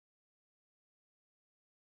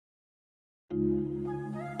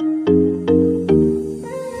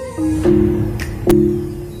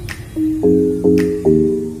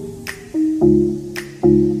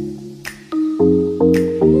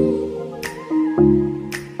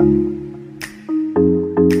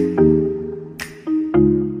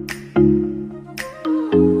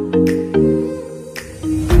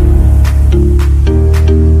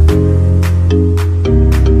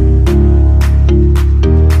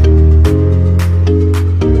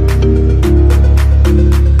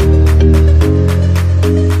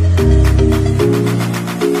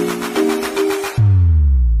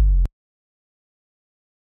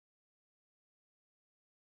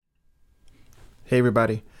Hey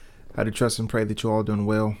everybody, I do trust and pray that you're all doing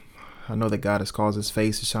well. I know that God has caused his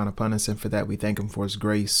face to shine upon us, and for that we thank him for his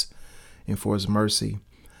grace and for his mercy.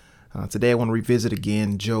 Today I want to revisit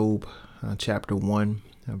again Job chapter 1,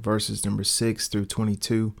 verses number 6 through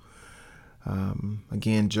 22.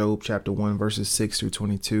 Again, Job chapter 1, verses 6 through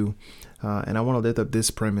 22. And I want to lift up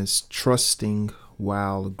this premise, trusting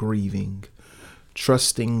while grieving.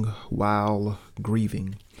 Trusting while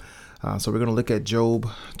grieving. So we're going to look at Job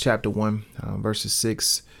chapter 1, verses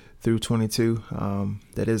 6 through 22.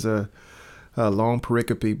 That is a long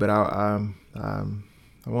pericope, but I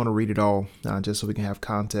want to read it all just so we can have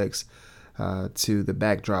context to the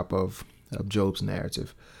backdrop of Job's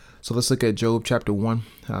narrative. So let's look at Job chapter 1,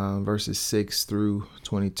 verses 6 through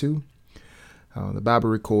 22. The Bible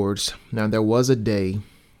records, "Now there was a day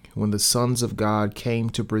when the sons of God came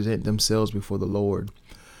to present themselves before the Lord,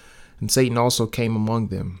 and Satan also came among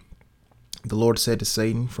them. The Lord said to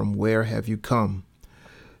Satan, 'From where have you come?'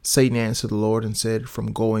 Satan answered the Lord and said,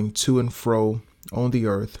 'From going to and fro on the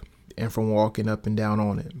earth, and from walking up and down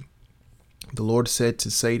on it.' The Lord said to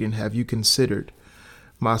Satan, 'Have you considered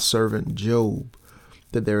my servant Job,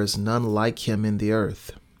 that there is none like him on the earth,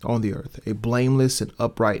 a blameless and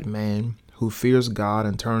upright man who fears God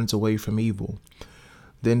and turns away from evil?'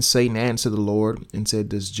 Then Satan answered the Lord and said,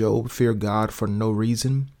 'Does Job fear God for no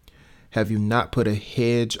reason? Have you not put a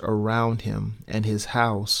hedge around him and his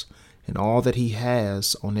house and all that he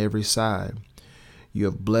has on every side? You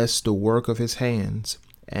have blessed the work of his hands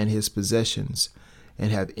and his possessions,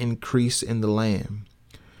 and have increased in the land.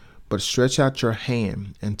 But stretch out your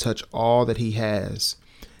hand and touch all that he has,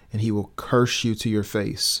 and he will curse you to your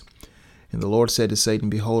face.' And the Lord said to Satan,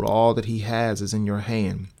 'Behold, all that he has is in your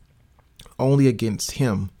hand. Only against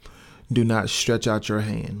him do not stretch out your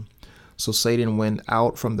hand.' So Satan went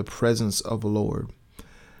out from the presence of the Lord.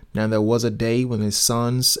 Now there was a day when his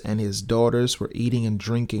sons and his daughters were eating and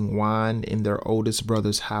drinking wine in their oldest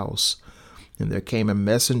brother's house. And there came a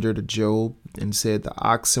messenger to Job and said, 'The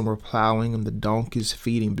oxen were plowing and the donkeys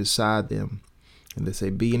feeding beside them. And the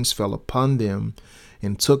Sabaeans fell upon them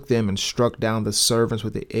and took them and struck down the servants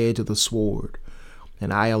with the edge of the sword.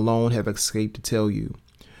 And I alone have escaped to tell you.'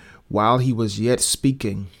 While he was yet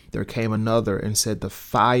speaking, there came another and said, 'The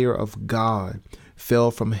fire of God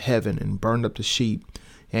fell from heaven and burned up the sheep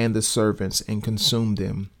and the servants and consumed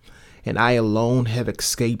them. And I alone have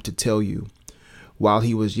escaped to tell you.' While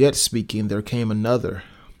he was yet speaking, there came another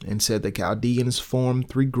and said, 'The Chaldeans formed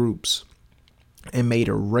 3 groups and made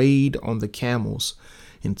a raid on the camels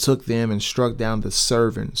and took them and struck down the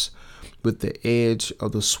servants with the edge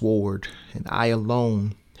of the sword. And I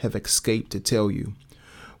alone have escaped to tell you.'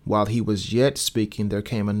 While he was yet speaking, there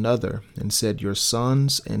came another and said, 'Your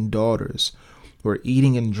sons and daughters were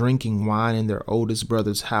eating and drinking wine in their oldest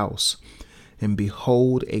brother's house. And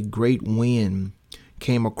behold, a great wind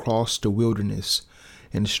came across the wilderness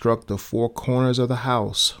and struck the 4 corners of the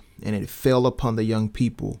house, and it fell upon the young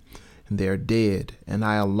people, and they are dead. And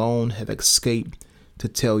I alone have escaped to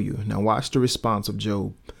tell you.'" Now watch the response of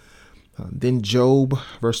Job.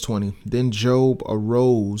 Verse 20, "Then Job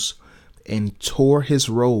arose and tore his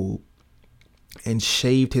robe and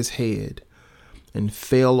shaved his head and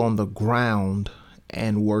fell on the ground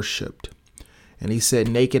and worshipped. And he said,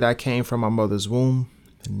 'Naked I came from my mother's womb,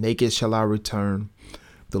 and naked shall I return.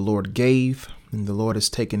 The Lord gave, and the Lord has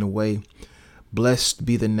taken away. Blessed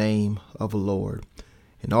be the name of the Lord.'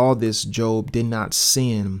 In all this, Job did not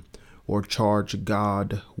sin or charge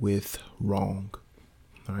God with wrong."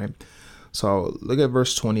 All right. So look at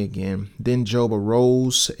verse 20 again. "Then Job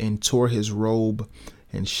arose and tore his robe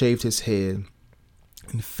and shaved his head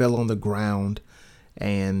and fell on the ground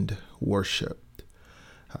and worshiped."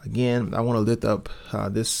 Again, I want to lift up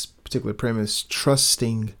this particular premise,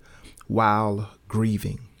 trusting while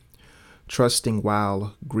grieving. Trusting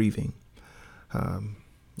while grieving.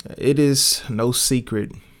 It is no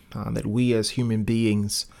secret that we as human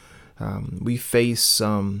beings, we face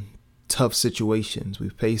some tough situations. We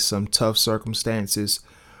face some tough circumstances.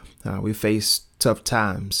 We face tough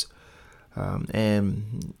times.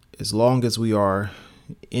 And as long as we are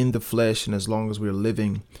in the flesh and as long as we're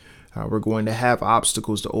living, we're going to have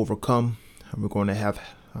obstacles to overcome. We're going to have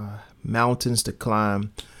mountains to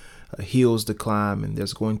climb, hills to climb, and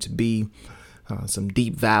there's going to be some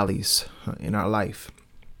deep valleys in our life.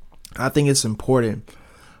 I think it's important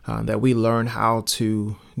that we learn how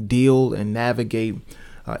to deal and navigate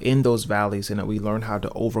in those valleys, and that we learn how to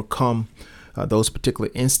overcome those particular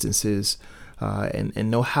instances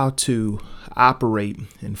and know how to operate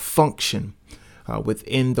and function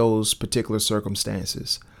within those particular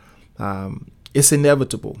circumstances. It's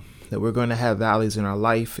inevitable that we're going to have valleys in our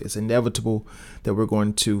life. It's inevitable that we're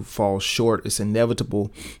going to fall short. It's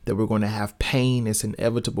inevitable that we're going to have pain. It's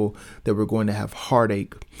inevitable that we're going to have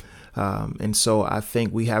heartache. And so I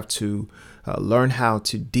think we have to learn how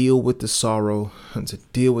to deal with the sorrow and to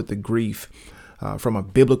deal with the grief from a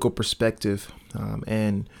biblical perspective,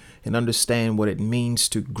 and understand what it means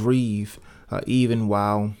to grieve even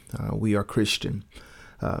while we are Christian.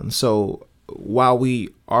 So while we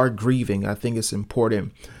are grieving, I think it's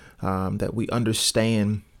important that we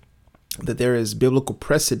understand that there is biblical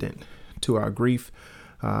precedent to our grief,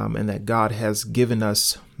 and that God has given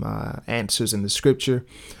us answers in the scripture.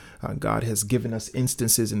 God has given us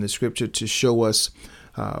instances in the scripture to show us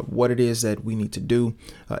what it is that we need to do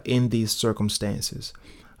in these circumstances.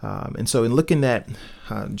 And so in looking at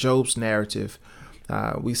Job's narrative,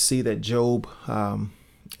 we see that Job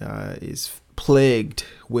is plagued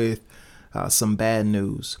with some bad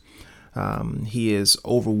news. He is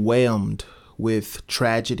overwhelmed with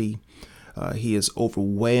tragedy. He is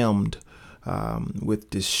overwhelmed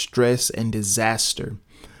with distress and disaster.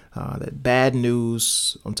 That bad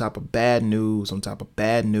news on top of bad news on top of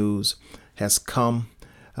bad news has come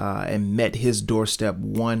and met his doorstep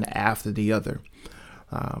one after the other.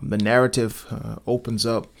 The narrative opens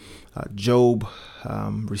up. Job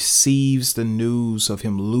receives the news of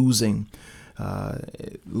him losing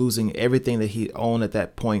everything that he owned at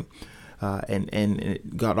that point, and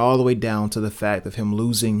it got all the way down to the fact of him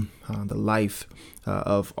losing the life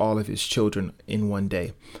of all of his children in one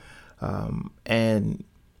day. And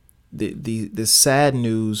the sad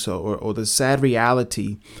news or the sad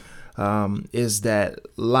reality is that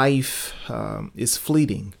life is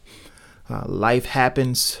fleeting. Life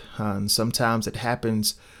happens, and sometimes it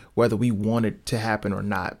happens whether we want it to happen or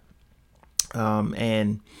not.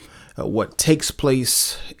 And what takes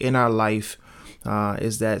place in our life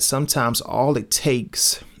is that sometimes all it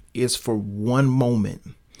takes is for one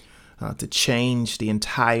moment to change the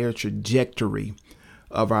entire trajectory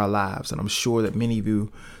of our lives. And I'm sure that many of you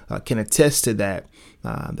can attest to that,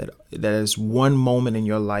 that is one moment in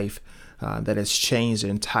your life that has changed the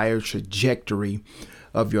entire trajectory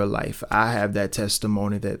of your life. I have that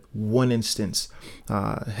testimony that one instance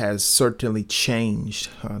has certainly changed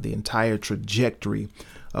the entire trajectory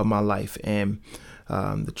of my life. And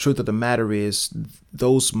the truth of the matter is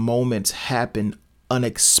those moments happen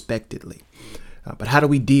unexpectedly. But how do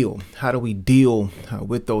we deal? How do we deal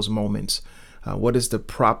with those moments? What is the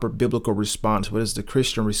proper biblical response? What is the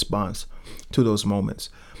Christian response to those moments?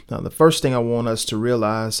 Now, the first thing I want us to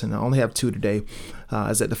realize, and I only have two today,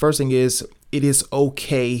 is that the first thing is it is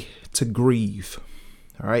okay to grieve.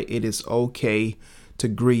 All right. It is okay to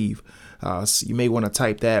grieve. So you may want to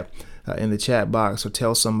type that in the chat box or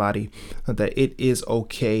tell somebody that it is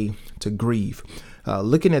okay to grieve.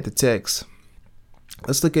 Looking at the text,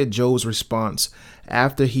 let's look at Job's response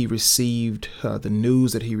after he received the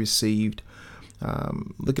news that he received.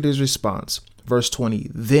 Look at his response. Verse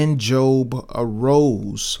 20. Then Job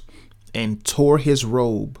arose and tore his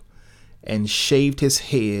robe and shaved his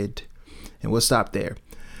head. And we'll stop there.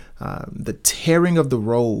 The tearing of the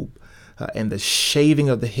robe and the shaving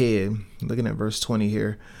of the head. Looking at verse 20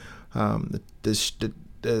 here.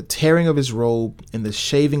 The tearing of his robe and the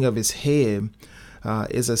shaving of his head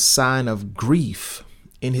is a sign of grief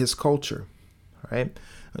in his culture. Right?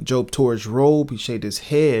 Job tore his robe. He shaved his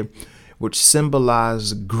head, which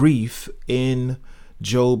symbolized grief in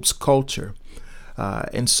Job's culture.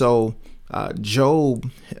 And so Job,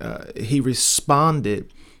 he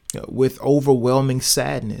responded with overwhelming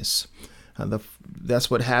sadness.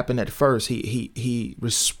 That's what happened at first. He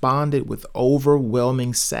responded with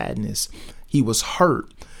overwhelming sadness. He was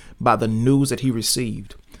hurt by the news that he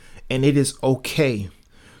received. And it is okay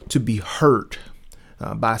to be hurt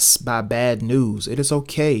by bad news. It is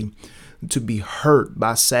okay to be hurt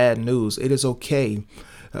by sad news. It is okay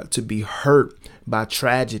to be hurt by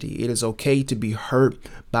tragedy. It is okay to be hurt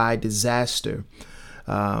by disaster.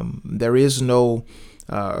 There is no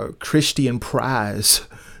Christian prize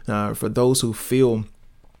for those who feel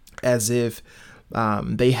as if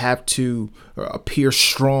they have to appear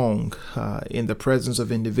strong in the presence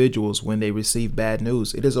of individuals when they receive bad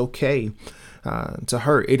news. It is okay to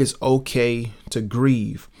hurt. It is okay to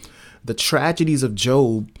grieve. The tragedies of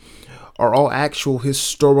Job are all actual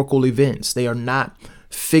historical events. They are not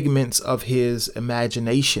figments of his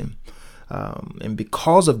imagination. And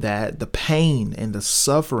because of that, the pain and the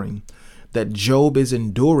suffering that Job is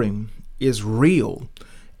enduring is real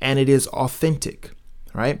and it is authentic,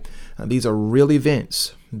 right? These are real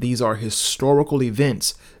events. These are historical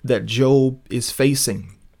events that Job is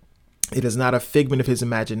facing. It is not a figment of his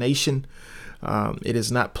imagination. It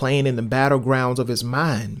is not playing in the battlegrounds of his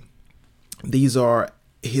mind. These are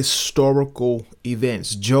historical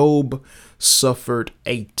events. Job suffered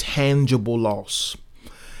a tangible loss.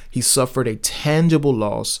 He suffered a tangible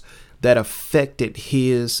loss that affected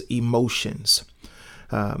his emotions.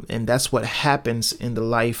 And that's what happens in the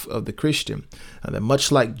life of the Christian. That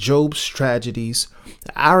much like Job's tragedies,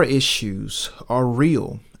 our issues are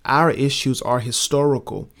real. Our issues are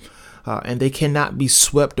historical, and they cannot be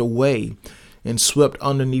swept away and swept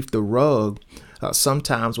underneath the rug,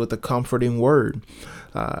 sometimes with a comforting word.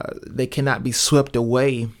 They cannot be swept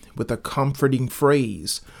away with a comforting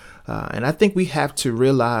phrase. And I think we have to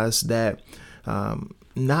realize that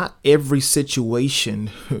not every situation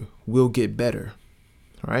will get better.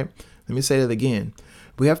 All right. Let me say that again.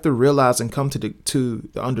 We have to realize and come to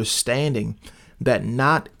the understanding that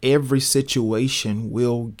not every situation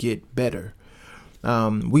will get better.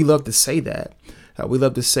 We love to say that. We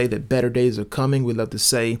love to say that better days are coming. We love to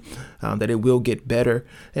say that it will get better.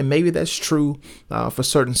 And maybe that's true for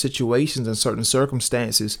certain situations and certain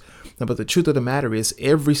circumstances. But the truth of the matter is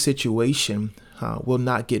every situation will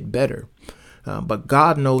not get better. But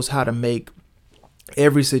God knows how to make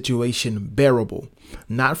every situation bearable,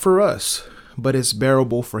 not for us, but it's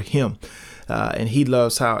bearable for him. And he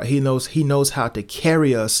knows how to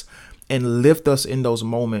carry us and lift us in those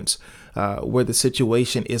moments where the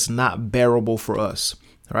situation is not bearable for us.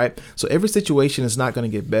 All right. So every situation is not going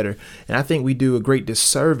to get better. And I think we do a great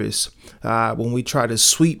disservice when we try to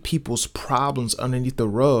sweep people's problems underneath the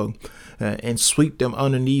rug and sweep them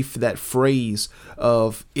underneath that phrase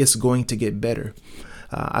of it's going to get better.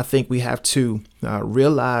 I think we have to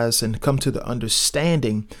realize and come to the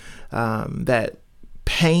understanding that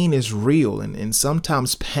pain is real, and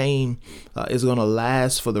sometimes pain is going to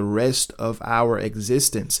last for the rest of our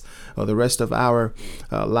existence or the rest of our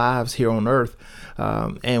lives here on earth.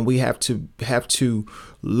 And we have to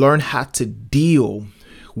learn how to deal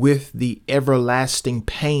with the everlasting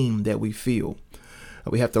pain that we feel.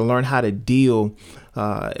 We have to learn how to deal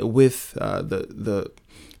with the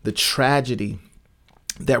tragedy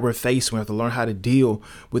that we're facing. We have to learn how to deal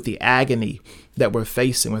with the agony that we're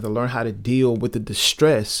facing. We have to learn how to deal with the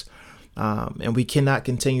distress. And we cannot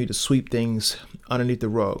continue to sweep things underneath the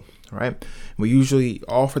rug. Right. We usually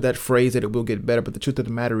offer that phrase that it will get better. But the truth of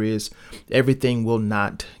the matter is everything will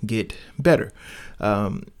not get better.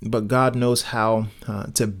 But God knows how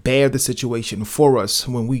to bear the situation for us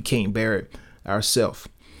when we can't bear it ourselves.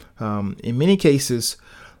 In many cases,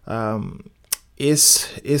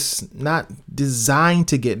 it's not designed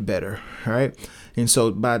to get better, right? And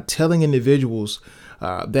so by telling individuals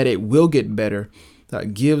that it will get better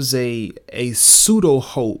gives a pseudo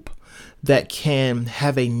hope that can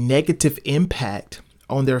have a negative impact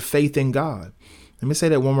on their faith in God. Let me say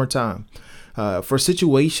that one more time. For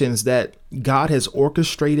situations that God has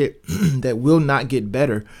orchestrated that will not get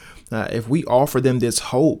better, if we offer them this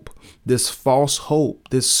hope, this false hope,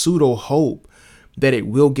 this pseudo hope that it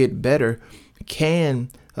will get better,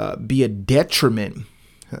 can be a detriment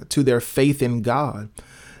to their faith in God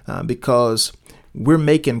because we're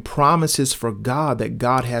making promises for God that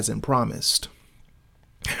God hasn't promised.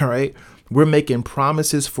 All right. We're making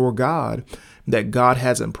promises for God that God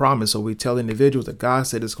hasn't promised. So we tell individuals that God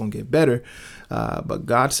said it's going to get better. But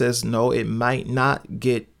God says, no, it might not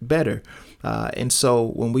get better. And so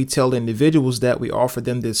when we tell individuals that, we offer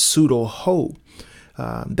them this pseudo hope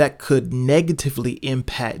that could negatively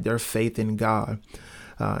impact their faith in God.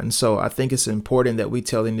 And so I think it's important that we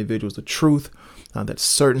tell individuals the truth, that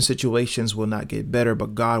certain situations will not get better,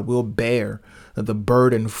 but God will bear the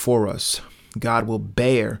burden for us. God will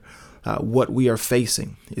bear what we are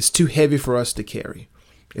facing. It's too heavy for us to carry.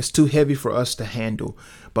 It's too heavy for us to handle,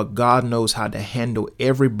 but God knows how to handle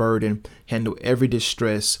every burden, handle every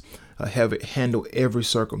distress, handle every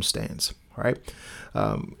circumstance. All right.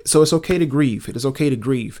 So it's okay to grieve. It is okay to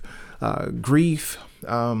grieve. Grief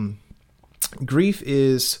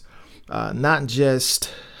is not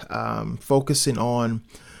just focusing on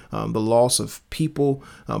the loss of people,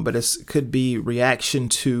 but it could be reaction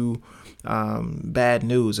to bad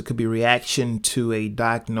news. It could be reaction to a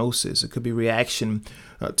diagnosis. It could be reaction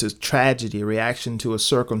to tragedy, a reaction to a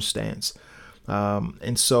circumstance.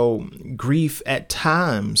 And so grief at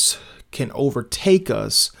times can overtake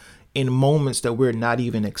us in moments that we're not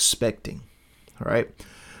even expecting. All right.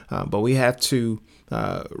 But we have to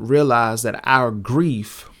realize that our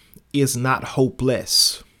grief is not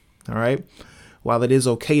hopeless. All right. While it is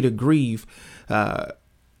okay to grieve,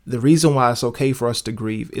 the reason why it's okay for us to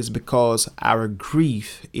grieve is because our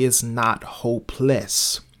grief is not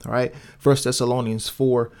hopeless. All right. 1 Thessalonians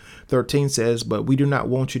 4:13 says, but we do not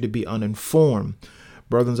want you to be uninformed,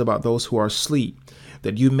 brethren, about those who are asleep,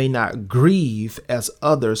 that you may not grieve as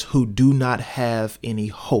others who do not have any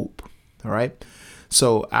hope. All right.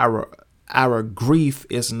 So our grief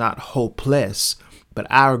is not hopeless, but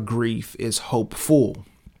our grief is hopeful.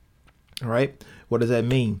 All right. What does that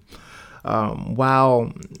mean?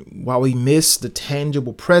 While we miss the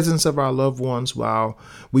tangible presence of our loved ones, while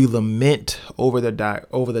we lament over the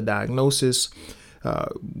diagnosis,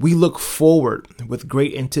 we look forward with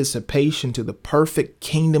great anticipation to the perfect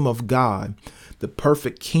kingdom of God, the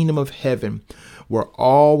perfect kingdom of heaven, where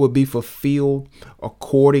all will be fulfilled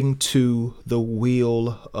according to the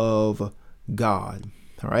will of God.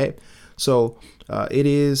 All right. So it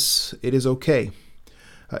is okay.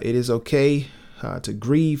 It is okay to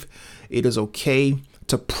grieve. It is okay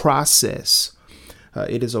to process.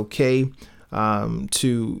 It is okay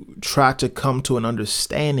to try to come to an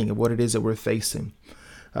understanding of what it is that we're facing.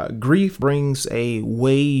 Grief brings a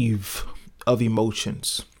wave of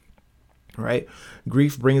emotions, right?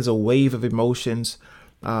 Grief brings a wave of emotions.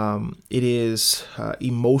 It is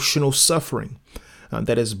emotional suffering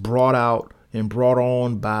that is brought out and brought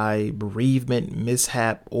on by bereavement,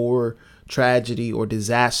 mishap, or tragedy or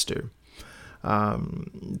disaster.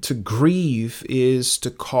 To grieve is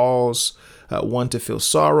to cause one to feel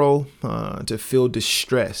sorrow, to feel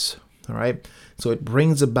distress. All right. So it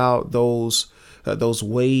brings about those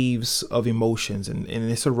waves of emotions, and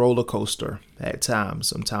it's a roller coaster at times.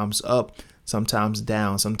 Sometimes up, sometimes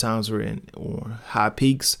down. Sometimes we're in high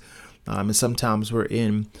peaks, and sometimes we're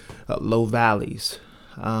in low valleys.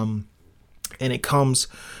 And it comes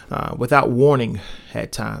without warning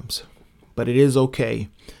at times, but it is okay.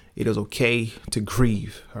 It is okay to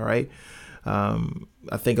grieve. All right.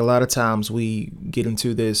 I think a lot of times we get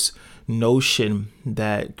into this notion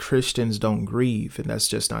that Christians don't grieve, and that's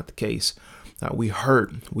just not the case. We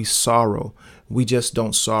hurt, we sorrow. We just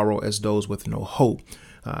don't sorrow as those with no hope.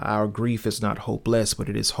 Our grief is not hopeless, but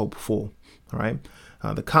it is hopeful. All right.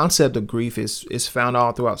 The concept of grief is found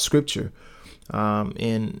all throughout Scripture,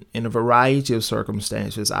 in a variety of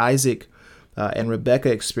circumstances. Isaac and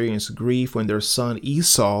Rebekah experienced grief when their son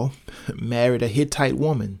Esau married a Hittite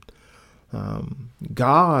woman.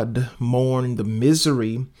 God mourned the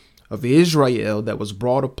misery of Israel that was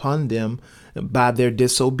brought upon them by their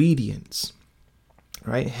disobedience.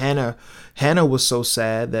 Right? Hannah was so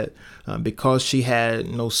sad that because she had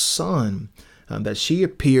no son, that she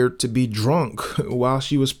appeared to be drunk while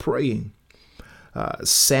she was praying.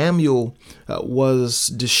 Samuel was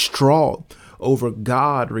distraught over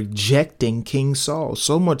God rejecting King Saul,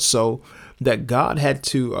 so much so that God had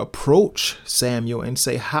to approach Samuel and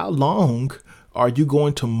say, "How long are you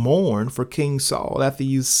going to mourn for King Saul after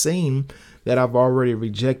you've seen that I've already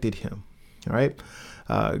rejected him?" All right.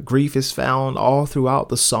 Grief is found all throughout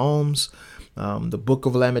the Psalms. The Book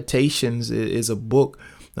of Lamentations is a book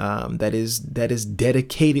that is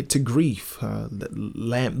dedicated to grief.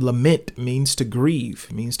 Lament means to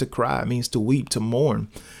grieve, means to cry, means to weep, to mourn.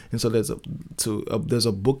 And so there's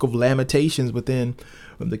a book of Lamentations within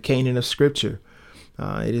the canon of Scripture.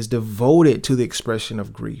 It is devoted to the expression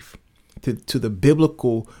of grief, to the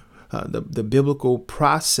biblical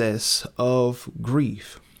process of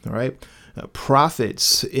grief. All right.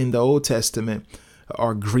 Prophets in the Old Testament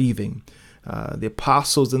are grieving. The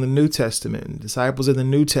apostles in the New Testament, disciples in the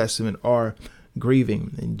New Testament are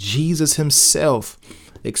grieving. And Jesus himself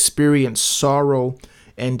experienced sorrow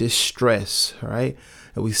and distress. All right.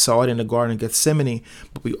 And we saw it in the Garden of Gethsemane,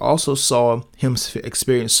 but we also saw him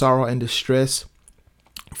experience sorrow and distress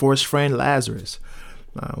for his friend Lazarus.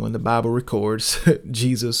 When the Bible records,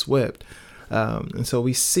 Jesus wept. And so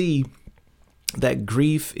we see that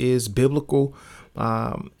grief is biblical.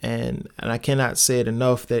 And I cannot say it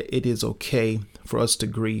enough that it is okay for us to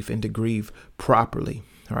grieve and to grieve properly.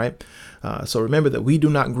 All right. So remember that we do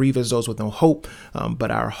not grieve as those with no hope,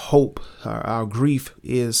 but our grief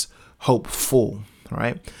is hopeful. All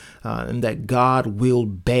right. And that God will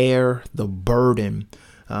bear the burden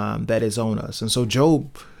that is on us. And so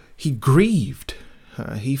Job, he grieved.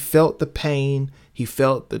 He felt the pain. He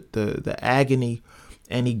felt the agony,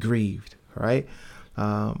 and he grieved. All right.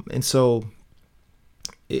 And so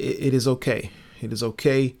it is okay. It is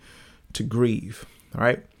okay to grieve. All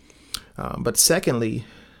right. But secondly,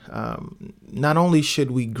 not only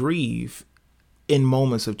should we grieve in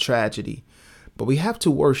moments of tragedy, but we have to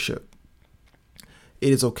worship.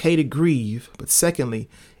 It is okay to grieve, but secondly,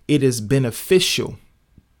 it is beneficial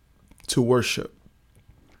to worship.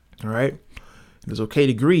 All right. It is okay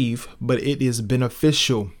to grieve, but it is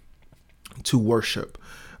beneficial to worship.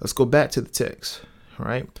 Let's go back to the text. All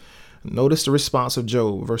right. Notice the response of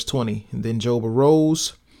Job, verse 20. And then Job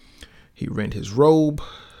arose. He rent his robe,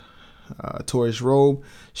 tore his robe,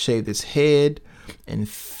 shaved his head, and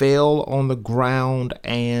fell on the ground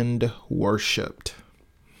and worshiped.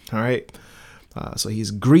 All right. So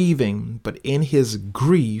he's grieving, but in his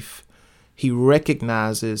grief, he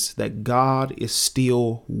recognizes that God is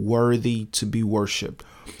still worthy to be worshiped.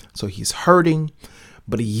 So he's hurting,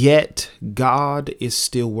 but yet God is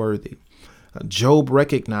still worthy. Job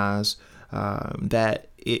recognized that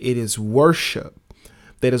it is worship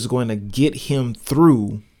that is going to get him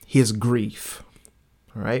through his grief.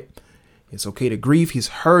 All right. It's okay to grieve. He's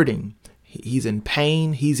hurting. He's in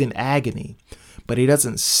pain. He's in agony, but he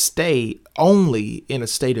doesn't stay only in a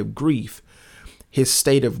state of grief. His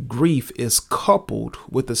state of grief is coupled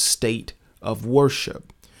with a state of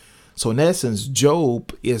worship. So in essence,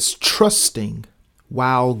 Job is trusting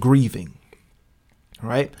while grieving. All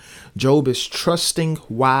right. Job is trusting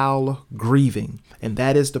while grieving. And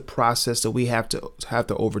that is the process that we have to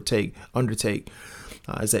undertake.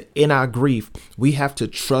 Is that in our grief, we have to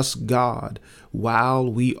trust God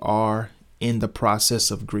while we are in the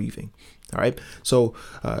process of grieving. All right. So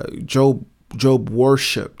Job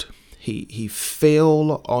worshipped. He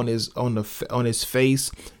fell on his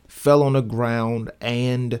face, fell on the ground,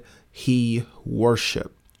 and he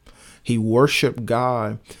worshiped. He worshiped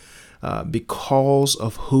God because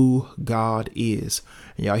of who God is.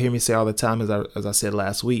 And y'all hear me say all the time, as I said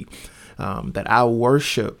last week, that our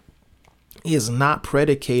worship is not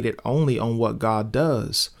predicated only on what God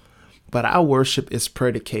does, but our worship is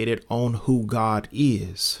predicated on who God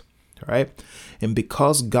is. Right? And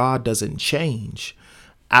because God doesn't change,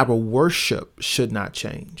 our worship should not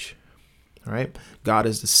change. All right. God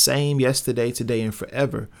is the same yesterday, today, and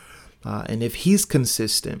forever. And if he's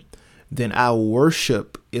consistent, then our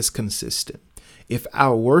worship is consistent. If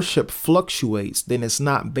our worship fluctuates, then it's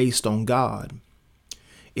not based on God.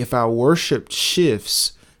 If our worship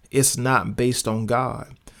shifts, it's not based on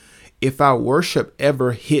God. If our worship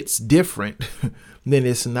ever hits different, then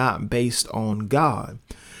it's not based on God.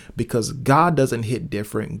 Because God doesn't hit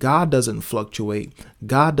different. God doesn't fluctuate.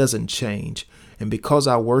 God doesn't change. And because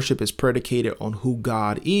our worship is predicated on who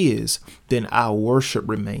God is, then our worship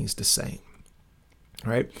remains the same.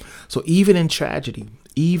 Right? So even in tragedy,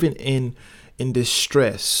 even in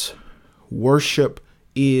distress, worship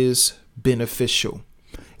is beneficial.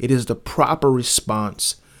 It is the proper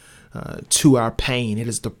response to our pain. It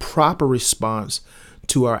is the proper response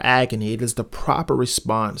to our agony. It is the proper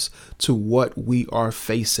response to what we are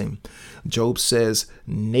facing. Job says,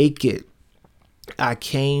 naked I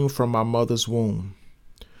came from my mother's womb.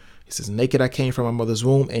 He says, naked I came from my mother's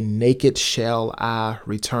womb, and naked shall I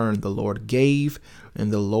return. The Lord gave,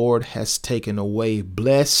 and the Lord has taken away.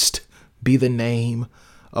 Blessed be the name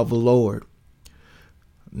of the Lord.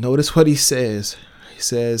 Notice what he says. He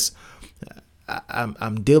says,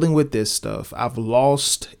 I'm dealing with this stuff. I've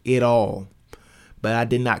lost it all. But I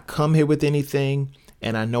did not come here with anything,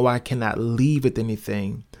 and I know I cannot leave with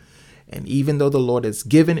anything. And even though the Lord has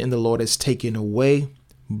given and the Lord has taken away,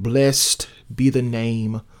 blessed be the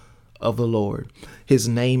name of the Lord. His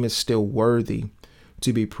name is still worthy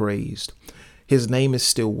to be praised. His name is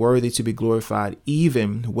still worthy to be glorified,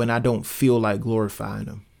 even when I don't feel like glorifying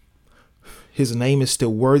him. His name is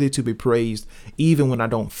still worthy to be praised, even when I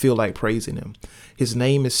don't feel like praising him. His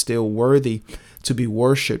name is still worthy to be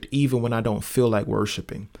worshiped, even when I don't feel like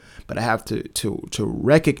worshiping. But I have to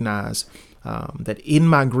recognize that in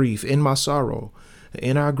my grief, in my sorrow,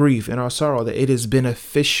 in our grief, in our sorrow, that it is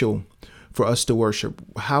beneficial for us to worship.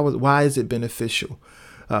 Why is it beneficial?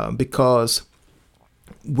 Because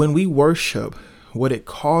when we worship, what it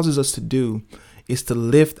causes us to do is to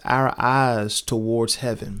lift our eyes towards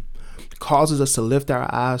heaven. It causes us to lift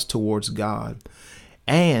our eyes towards God.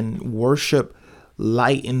 And worship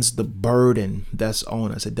lightens the burden that's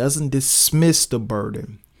on us. It doesn't dismiss the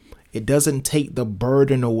burden. It doesn't take the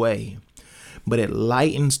burden away, but it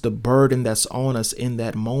lightens the burden that's on us in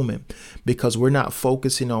that moment, because we're not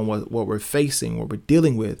focusing on what we're facing, what we're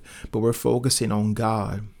dealing with, but we're focusing on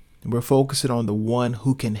God. We're focusing on the one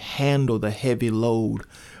who can handle the heavy load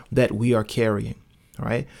that we are carrying. All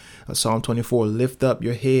right. Psalm 24, lift up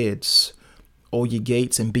your heads, O ye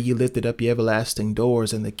gates, and be ye lifted up, ye everlasting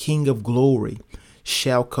doors, and the King of glory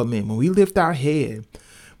shall come in. When we lift our head,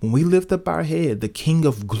 when we lift up our head, the King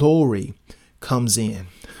of glory comes in.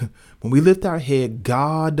 When we lift our head,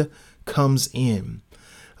 God comes in.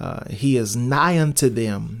 He is nigh unto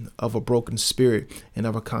them of a broken spirit and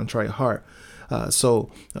of a contrite heart. So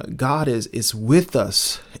God is with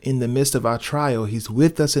us in the midst of our trial. He's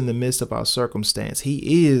with us in the midst of our circumstance.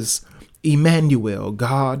 He is Emmanuel.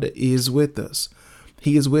 God is with us.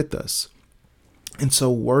 He is with us. And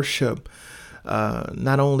so worship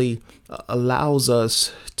not only allows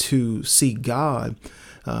us to see God,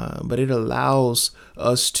 but it allows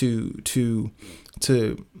us to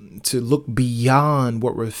look beyond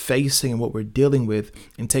what we're facing and what we're dealing with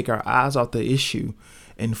and take our eyes off the issue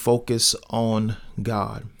and focus on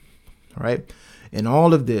God. All right. In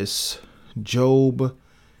all of this, Job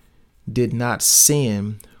did not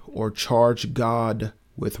sin or charge God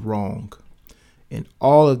with wrong. In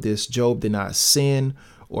all of this, Job did not sin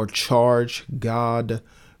or charge God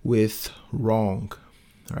with wrong.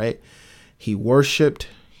 All right. He worshiped,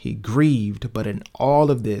 he grieved, but in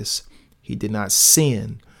all of this, he did not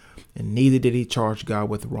sin, and neither did he charge God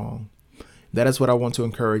with wrong. That is what I want to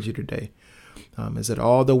encourage you today, is that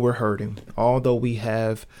although we're hurting, although we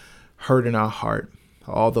have hurt in our heart,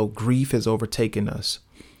 although grief has overtaken us,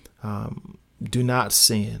 do not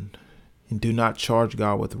sin and do not charge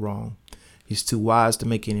God with wrong. He's too wise to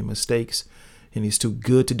make any mistakes, and he's too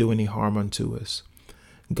good to do any harm unto us.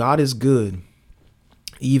 God is good,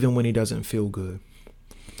 even when he doesn't feel good.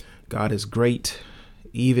 God is great,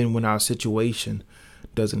 even when our situation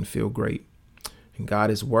doesn't feel great. And God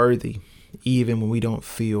is worthy, even when we don't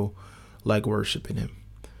feel like worshiping him.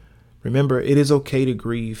 Remember, it is okay to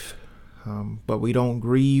grieve, but we don't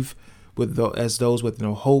grieve as those with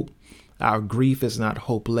no hope. Our grief is not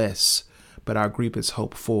hopeless, but our grief is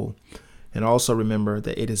hopeful. And also remember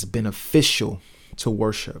that it is beneficial to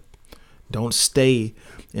worship. Don't stay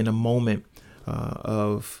in a moment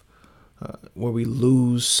where we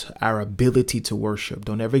lose our ability to worship.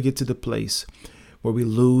 Don't ever get to the place where we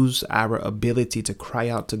lose our ability to cry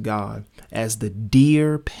out to God. As the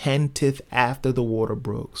deer panteth after the water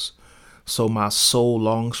brooks, so my soul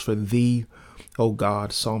longs for thee, O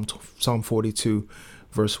God. Psalm 42,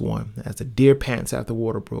 verse 1. As the deer pants after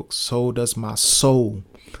water brooks, so does my soul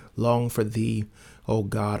long for thee, O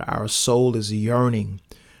God. Our soul is yearning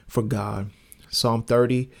for God. Psalm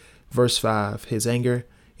 30, verse 5. His anger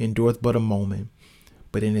endureth but a moment,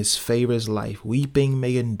 but in his favor is life. Weeping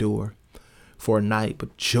may endure for a night,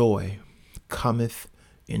 but joy cometh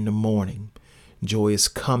in the morning. Joy is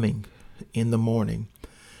coming in the morning.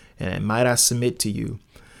 And might I submit to you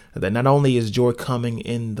that not only is joy coming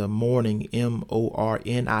in the morning,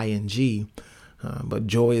 morning, but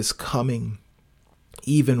joy is coming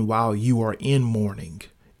even while you are in mourning,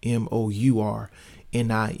 mourning.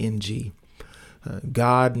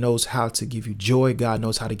 God knows how to give you joy. God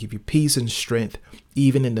knows how to give you peace and strength,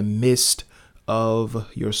 even in the midst of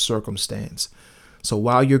your circumstance. So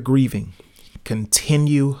while you're grieving,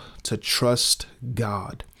 continue to trust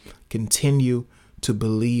God. Continue to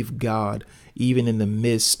believe God, even in the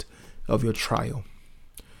midst of your trial.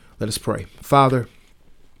 Let us pray. Father,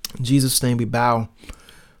 in Jesus' name we bow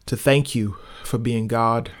to thank you for being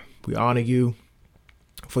God. We honor you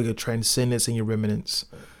for your transcendence and your immanence.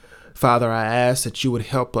 Father, I ask that you would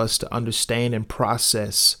help us to understand and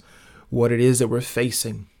process what it is that we're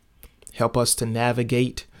facing. Help us to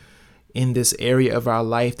navigate in this area of our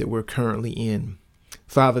life that we're currently in.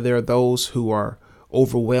 Father, there are those who are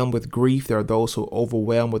overwhelmed with grief. There are those who are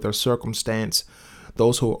overwhelmed with their circumstance,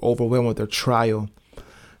 those who are overwhelmed with their trial.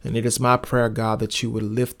 And it is my prayer, God, that you would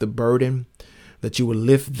lift the burden, that you would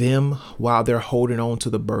lift them while they're holding on to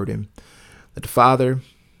the burden. That, Father,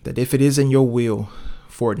 that if it is in your will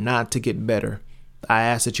for it not to get better, I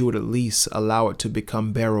ask that you would at least allow it to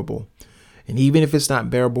become bearable. And even if it's not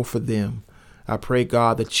bearable for them, I pray,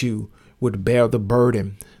 God, that you would bear the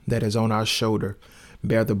burden that is on our shoulder,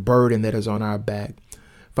 bear the burden that is on our back.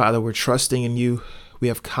 Father, we're trusting in you. We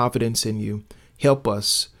have confidence in you. Help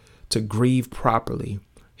us to grieve properly.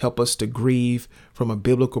 Help us to grieve from a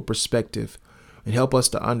biblical perspective, and help us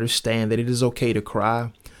to understand that it is okay to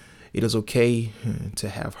cry. It is okay to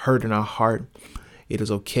have hurt in our heart. It is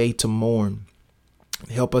okay to mourn.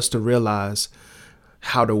 Help us to realize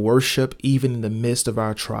how to worship even in the midst of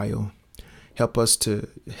our trial. Help us to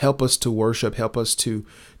worship. Help us to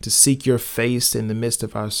seek your face in the midst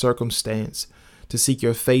of our circumstance, to seek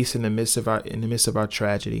your face in the midst of our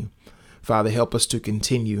tragedy. Father, help us to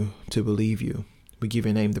continue to believe you. We give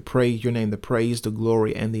your name the praise, the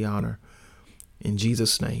glory, and the honor. In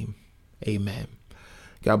Jesus' name, amen.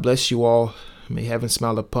 God bless you all. May heaven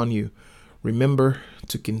smile upon you. Remember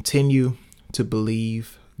to continue to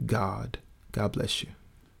believe God. God bless you.